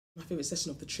My favourite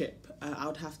session of the trip, I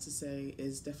would have to say,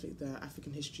 is definitely the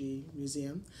African History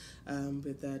Museum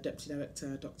with the Deputy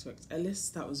Director, Dr. Ellis.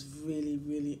 That was really,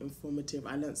 really informative.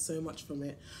 I learnt so much from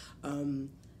it.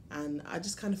 And I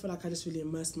just kind of feel like I just really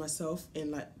immersed myself in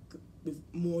like with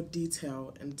more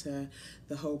detail into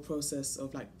the whole process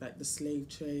of like the slave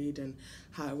trade and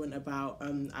how it went about.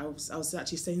 I was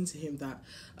actually saying to him that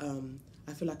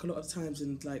I feel like a lot of times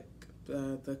in like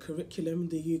the curriculum in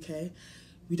the UK,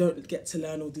 we don't get to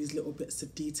learn all these little bits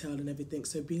of detail and everything.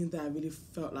 So being there, I really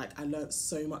felt like I learnt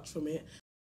so much from it.